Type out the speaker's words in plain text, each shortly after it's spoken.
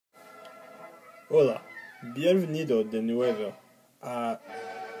Hola, bienvenido de nuevo a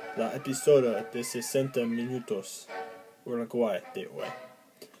la episodio de 60 minutos Uruguay de hoy.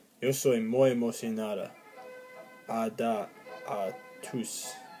 Yo soy muy emocionada a dar a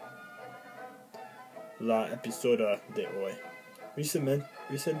tus la episodio de hoy.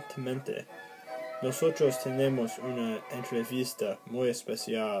 Recientemente, nosotros tenemos una entrevista muy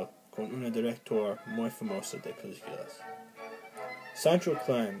especial con un director muy famoso de películas. Sancho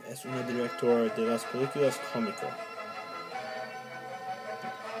Klein es un director de las películas cómicas.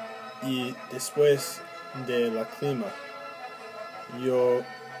 Y después de la clima, yo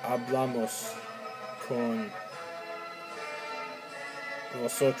hablamos con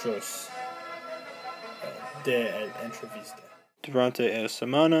vosotros de la entrevista. Durante la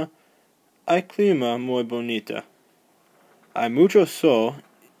semana hay clima muy bonita. Hay mucho sol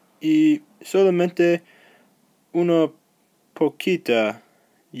y solamente una poquita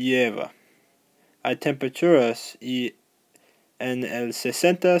nieva. Hay temperaturas y en el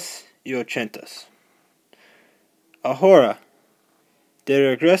 60s y 80s. Ahora, de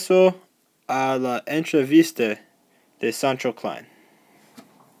regreso a la entrevista de Sancho Klein.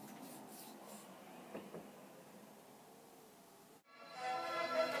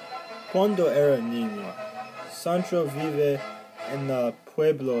 Cuando era niño, Sancho vive en el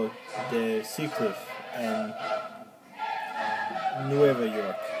pueblo de Seacliff, en Nueva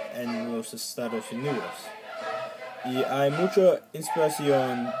York, en los Estados Unidos. Y hay mucha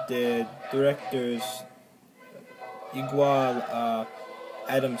inspiración de directores igual a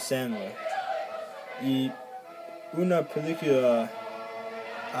Adam Sandler. Y una película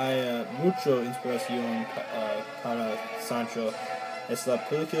hay mucha inspiración para Sancho. Es la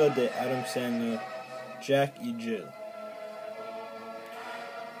película de Adam Sandler, Jack y Jill.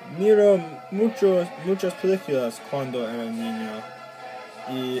 Miro muchas películas cuando era niño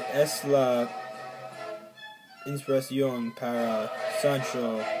y es la inspiración para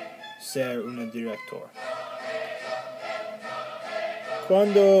Sancho ser un director.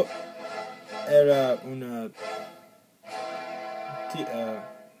 Cuando era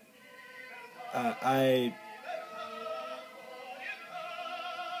hay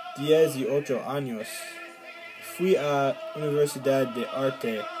 18 años, fui a la Universidad de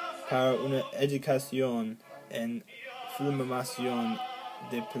Arte para una educación en filmación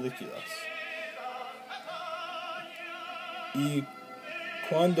de películas. Y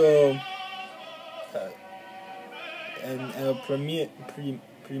cuando en el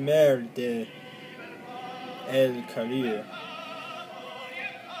primer de el carrera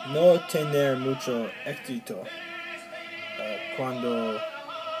no tener mucho éxito cuando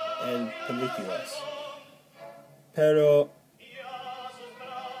en películas, pero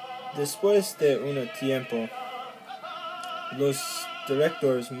después de un tiempo los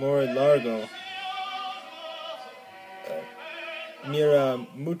directores muy largos mira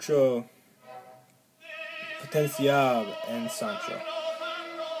mucho potencial en Sancho.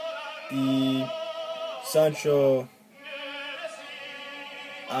 Y Sancho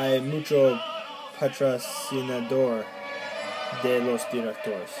hay mucho patrocinador de los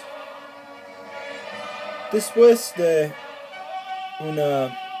directores. Después de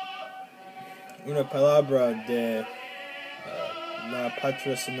una palabra de la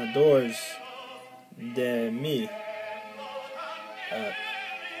patrocinadores de mí,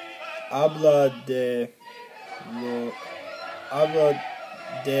 habla de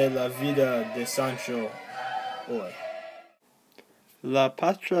la vida de Sancho hoy. La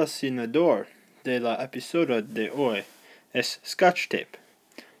patrocinador de la episodio de hoy es Scotch Tape.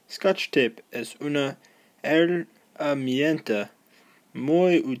 Scotch Tape es una herramienta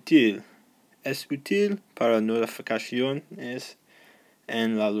muy útil. Es útil para notificaciones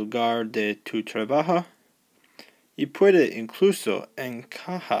en el lugar de tu trabajo y puede incluso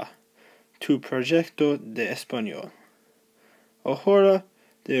encajar tu proyecto de español. Ahora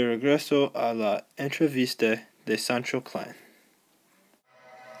de regreso a la entrevista de Sancho Klein.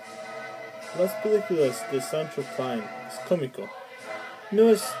 Las películas de Sancho Klein es cómico. No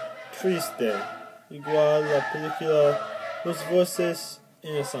es triste, igual la película Los Voces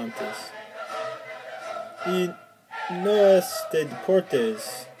Inocentes. Y no es de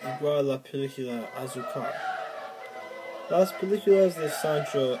deportes, igual la película Azúcar. Las películas de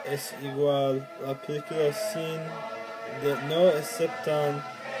Sancho es igual la película no aceptan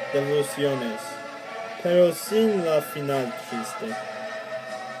devoluciones, pero sin la final triste.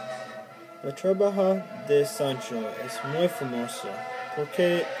 El trabajo de Sancho es muy famoso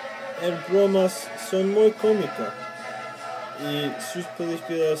porque las bromas son muy cómicas y sus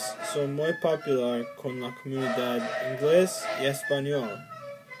películas son muy populares con la comunidad inglés y español.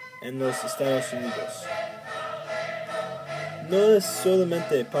 en los Estados Unidos. No es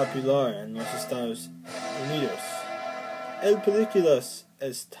solamente popular en los Estados Unidos. El película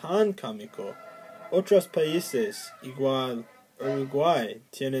es tan cómico. Otros países, igual Uruguay,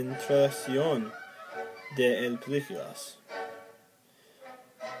 tienen tradición de el películas.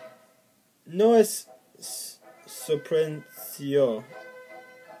 No es sorprendió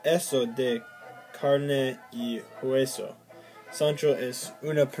eso de carne y hueso. Sancho es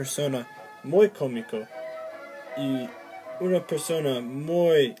una persona muy cómico y una persona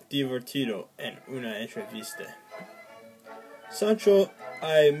muy divertido en una entrevista. Sancho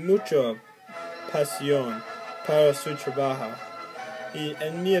hay mucha pasión para su trabajo y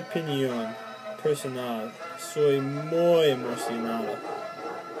en mi opinión personal soy muy emocionado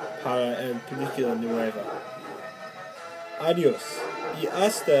para la película nueva. Adiós y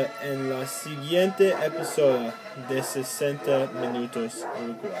hasta en la siguiente episodio de 60 minutos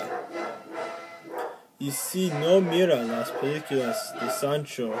Uruguay. Y si no miras las películas de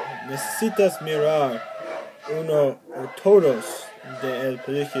Sancho, necesitas mirar uno o todos de las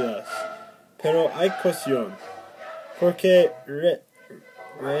películas, pero hay cuestión, porque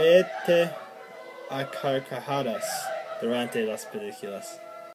reete a carcajadas durante las películas.